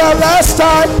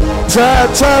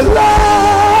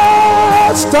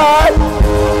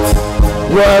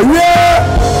 where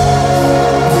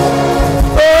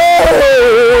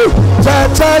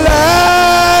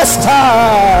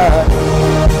Tetelestai,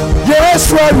 yes,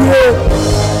 where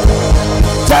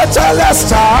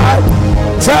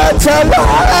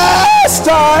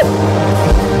Tetelestai,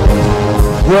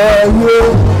 where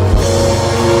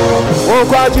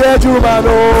Okwaji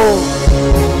Jumano.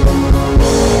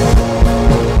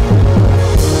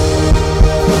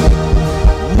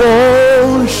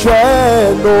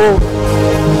 Mosheno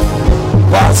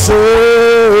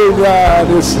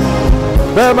wasenianes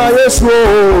Bema Yesu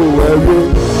ewe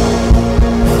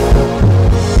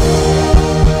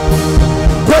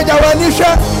Kwenya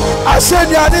wanisha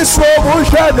asenianes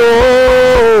mosheno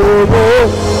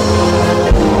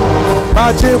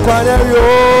Machi kwaneyo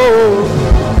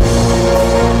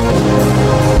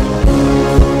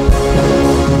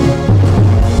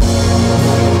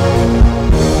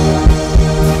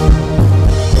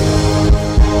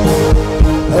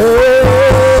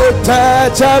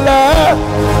Tetelestai,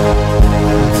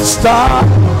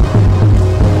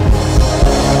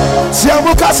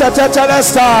 Siamuka se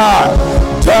Tetelestai,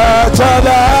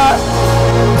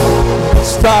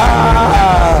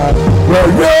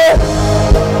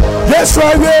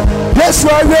 yes,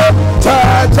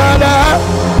 Tetelestai.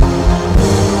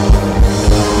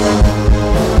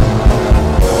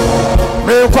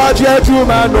 Me kwaji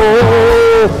ejumano.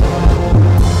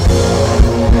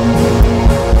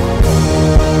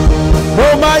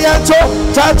 Mayanto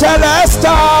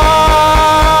Tetelestai,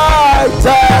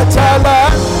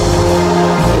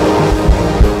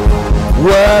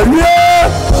 where you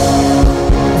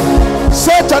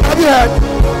Satan have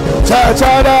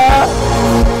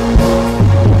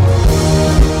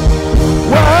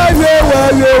you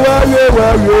heard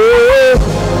where you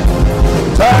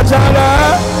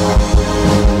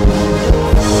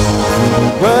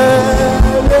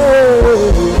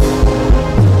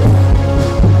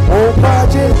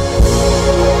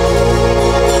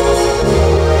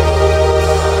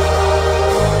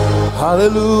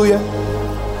Hallelujah.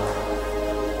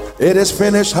 It is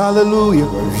finished. Hallelujah.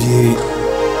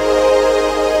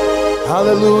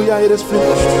 Hallelujah. It is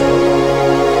finished.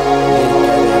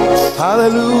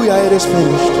 Hallelujah. It is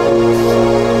finished.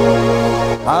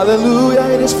 Hallelujah.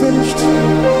 It is finished.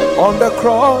 On the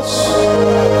cross,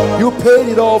 you paid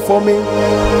it all for me.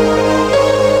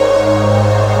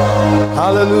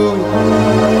 Hallelujah.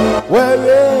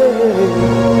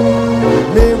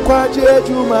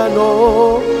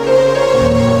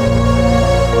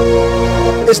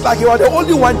 It's like you are the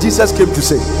only one Jesus came to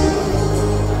save.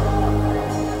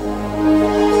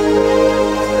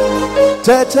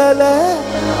 Tetele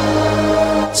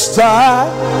star.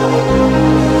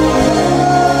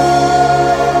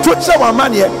 Chucha wa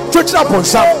manie, chucha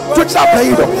ponsa, chucha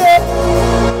peido.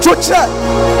 Chucha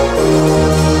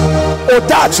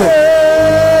odache.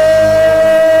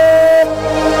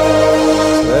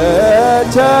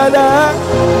 Tetele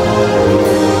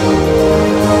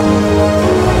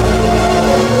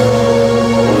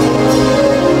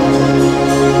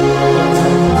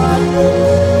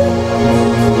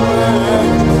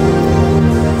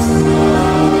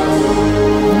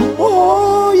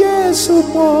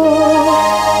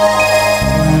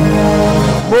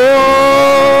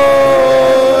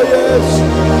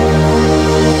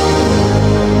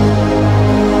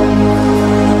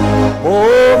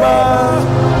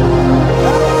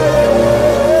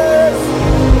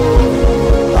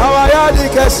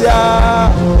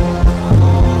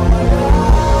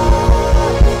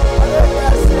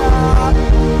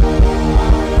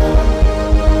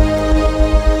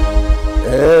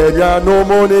no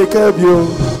money kebio.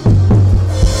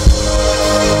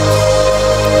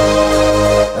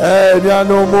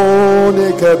 No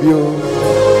money kebio.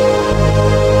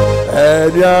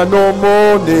 No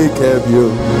money kebio.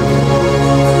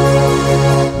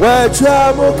 Where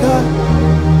chamoka?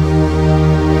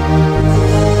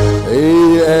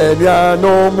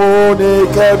 No money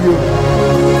kebio.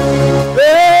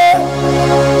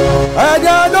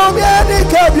 No money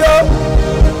kebio.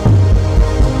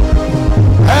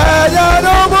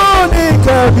 No money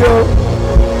kebio.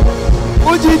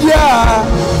 Ujidia.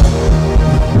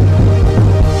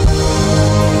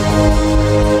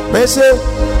 Mese,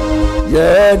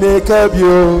 yeah,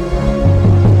 nekebio.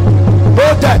 No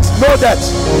debt, no debt.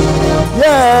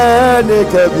 Yeah,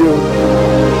 nekebio.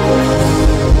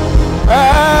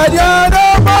 Yeah, no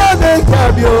more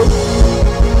nekebio.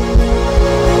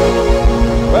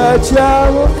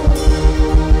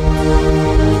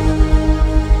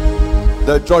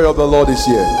 The joy of the Lord is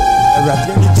here.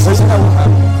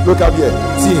 Look up here.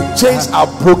 Chains are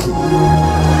broken.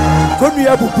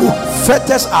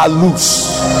 Fetters are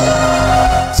loose.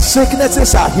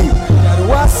 Sicknesses are healed.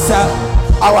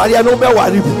 Our no be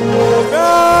worry.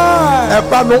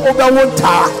 Eba no obe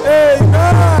wonta.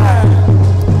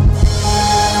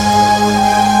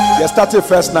 You started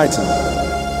first night.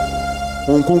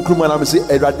 Unkunkruma na me say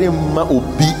Erade ma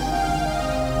obi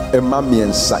ema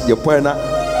miensa. Ye point na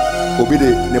obi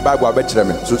de ne Bible abekire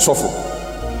me. So sofo.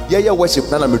 Ye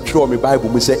worship na me tro me Bible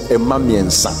me say ema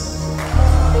miensa.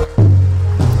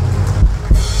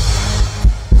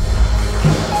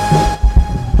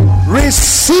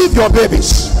 Receive your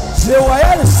babies.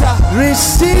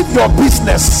 Receive your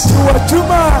business.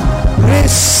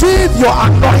 Receive your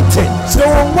anointing.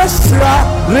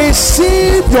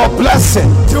 Receive your blessing.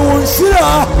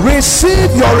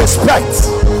 Receive your respect.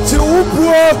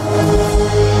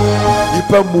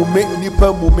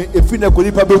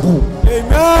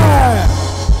 Amen.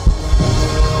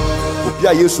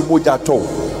 Yesu moja to.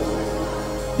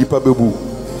 Ipa bebu.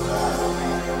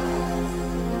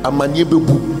 Amanye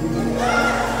bebu.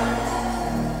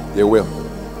 They will.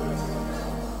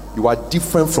 You are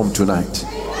different from tonight.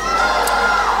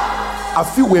 I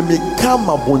feel when me come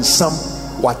upon some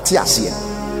watiasia.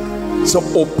 So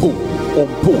opo,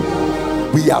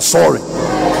 we are sorry.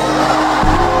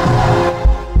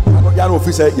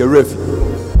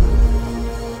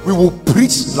 We will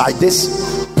preach like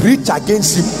this, preach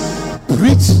against him,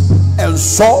 preach and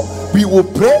so we will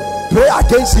pray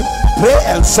against him, pray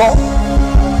and so.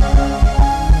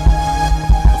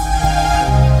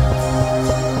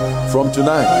 From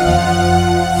tonight,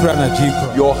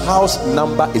 your house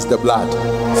number is the blood.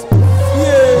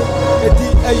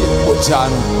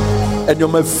 And your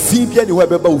mafia you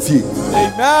have ever feel.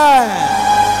 Amen.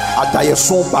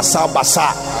 Adayeson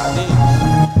basa.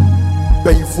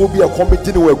 Benphobia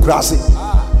committing with grassy.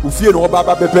 Ufie no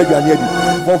baba bebe aduane adi.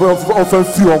 Ofan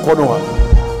fi onko no.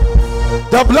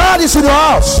 The blood is in your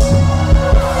house.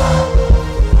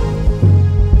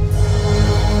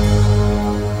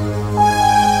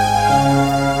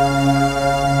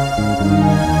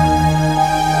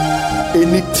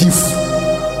 Any thief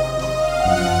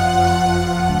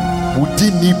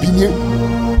Udi ni binye.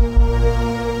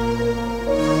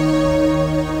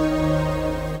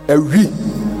 Every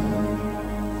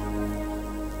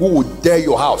who will dare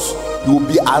your house, you will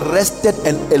be arrested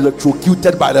and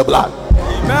electrocuted by the blood.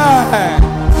 Amen.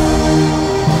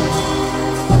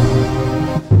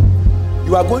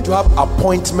 You are going to have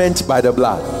appointment by the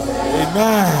blood.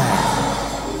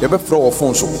 Amen. You be throw a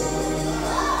phone so.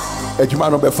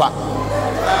 Ejuma no be fa.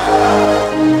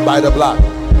 By the blood.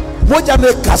 Moja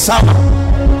ne kasama.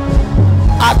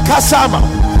 Akasama.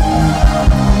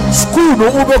 School no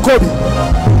ube kobi.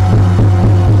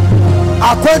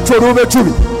 Akwento no ube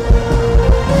chumi.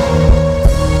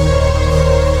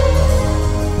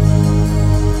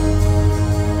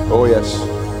 Oh yes.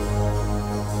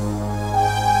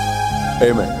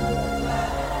 Amen.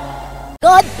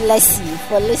 God bless you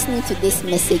for listening to this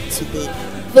message today.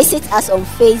 Visit us on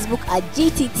Facebook at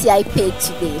GTTI page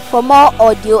today for more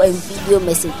audio and video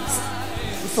messages,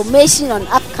 information on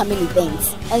upcoming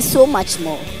events, and so much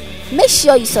more. Make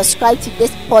sure you subscribe to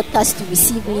this podcast to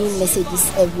receive new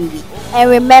messages every week. And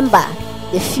remember,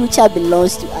 the future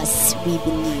belongs to us. We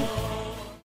believe.